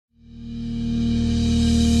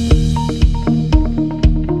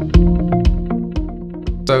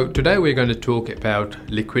So today we're going to talk about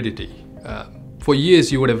liquidity. For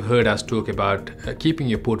years you would have heard us talk about keeping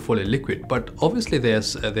your portfolio liquid, but obviously there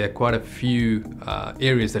are quite a few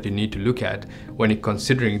areas that you need to look at when you're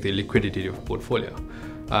considering the liquidity of a portfolio.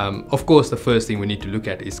 Of course, the first thing we need to look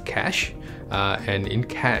at is cash, and in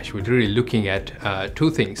cash we're really looking at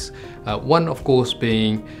two things. One, of course,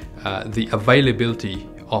 being the availability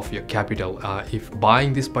of your capital. If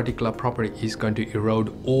buying this particular property is going to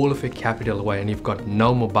erode all of your capital away and you've got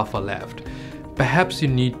no more buffer left, perhaps you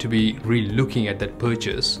need to be really looking at that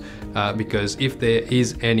purchase, because if there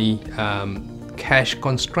is any cash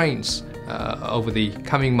constraints over the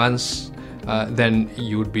coming months, then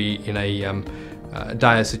you would be in a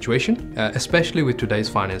dire situation, especially with today's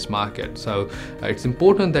finance market. So it's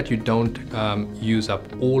important that you don't use up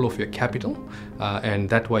all of your capital, and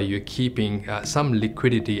that way you're keeping some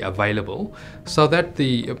liquidity available so that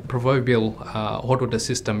the proverbial hot water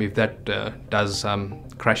system, if that does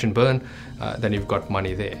crash and burn, then you've got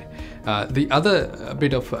money there. The other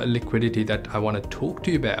bit of liquidity that I want to talk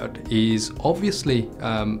to you about is obviously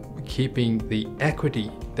keeping the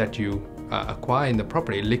equity that you acquire in the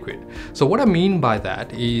property liquid. So what I mean by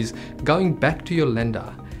that is going back to your lender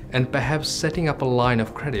and perhaps setting up a line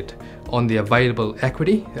of credit on the available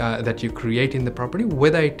equity that you create in the property,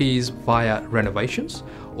 whether it is via renovations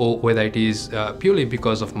or whether it is purely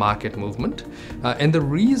because of market movement. And the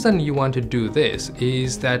reason you want to do this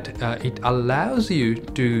is that it allows you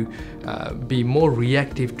to be more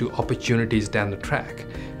reactive to opportunities down the track.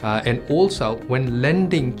 And also when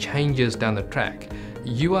lending changes down the track,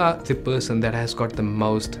 you are the person that has got the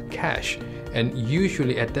most cash, and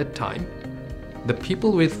usually at that time the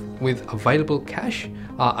people with available cash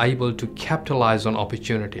are able to capitalize on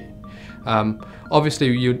opportunity.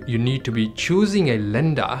 Obviously you need to be choosing a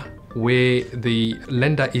lender where the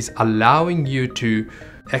lender is allowing you to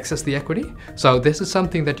access the equity. So this is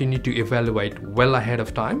something that you need to evaluate well ahead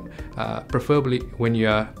of time, preferably when you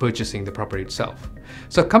are purchasing the property itself.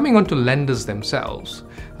 So coming on to lenders themselves,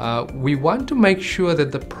 we want to make sure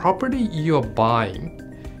that the property you're buying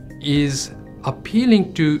is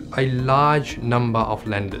appealing to a large number of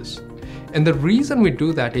lenders. And the reason we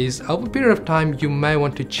do that is over a period of time you may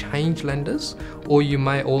want to change lenders, or you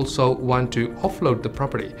may also want to offload the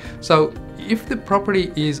property. So if the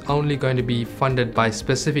property is only going to be funded by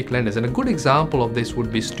specific lenders, and a good example of this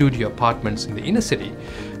would be studio apartments in the inner city,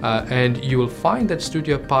 and you will find that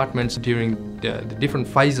studio apartments during the different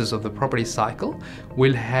phases of the property cycle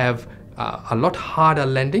will have a lot harder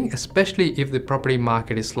lending, especially if the property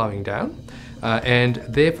market is slowing down. And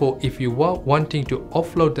therefore, if you were wanting to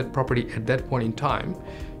offload that property at that point in time,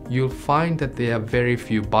 you'll find that there are very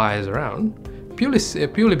few buyers around,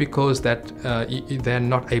 purely because that they're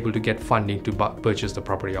not able to get funding to purchase the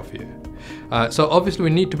property off you. So obviously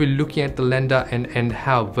we need to be looking at the lender and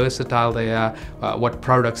how versatile they are, what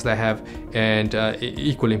products they have, and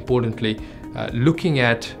equally importantly, looking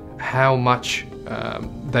at how much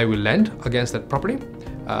they will lend against that property.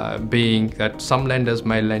 Being that some lenders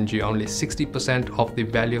may lend you only 60% of the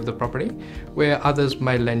value of the property, where others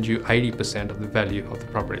may lend you 80% of the value of the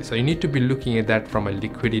property. So you need to be looking at that from a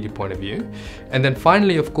liquidity point of view. And then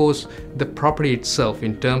finally, of course, the property itself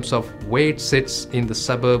in terms of where it sits in the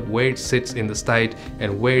suburb, where it sits in the state,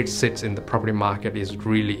 and where it sits in the property market is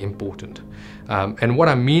really important. And what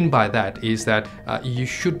I mean by that is that you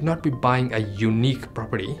should not be buying a unique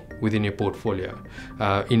property within your portfolio.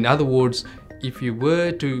 In other words, if you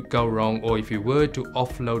were to go wrong, or if you were to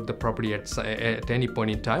offload the property at any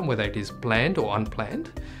point in time, whether it is planned or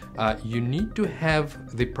unplanned, you need to have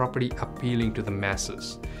the property appealing to the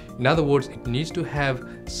masses. In other words, it needs to have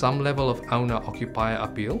some level of owner-occupier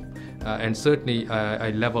appeal, and certainly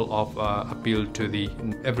a level of appeal to the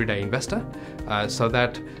everyday investor, so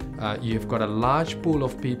that you've got a large pool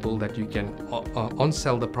of people that you can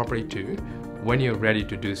on-sell the property to when you're ready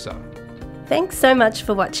to do so. Thanks so much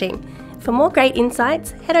for watching. For more great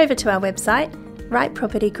insights, head over to our website,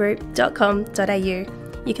 rightpropertygroup.com.au.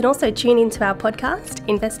 You can also tune into our podcast,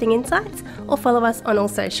 Investing Insights, or follow us on all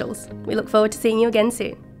socials. We look forward to seeing you again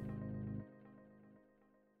soon.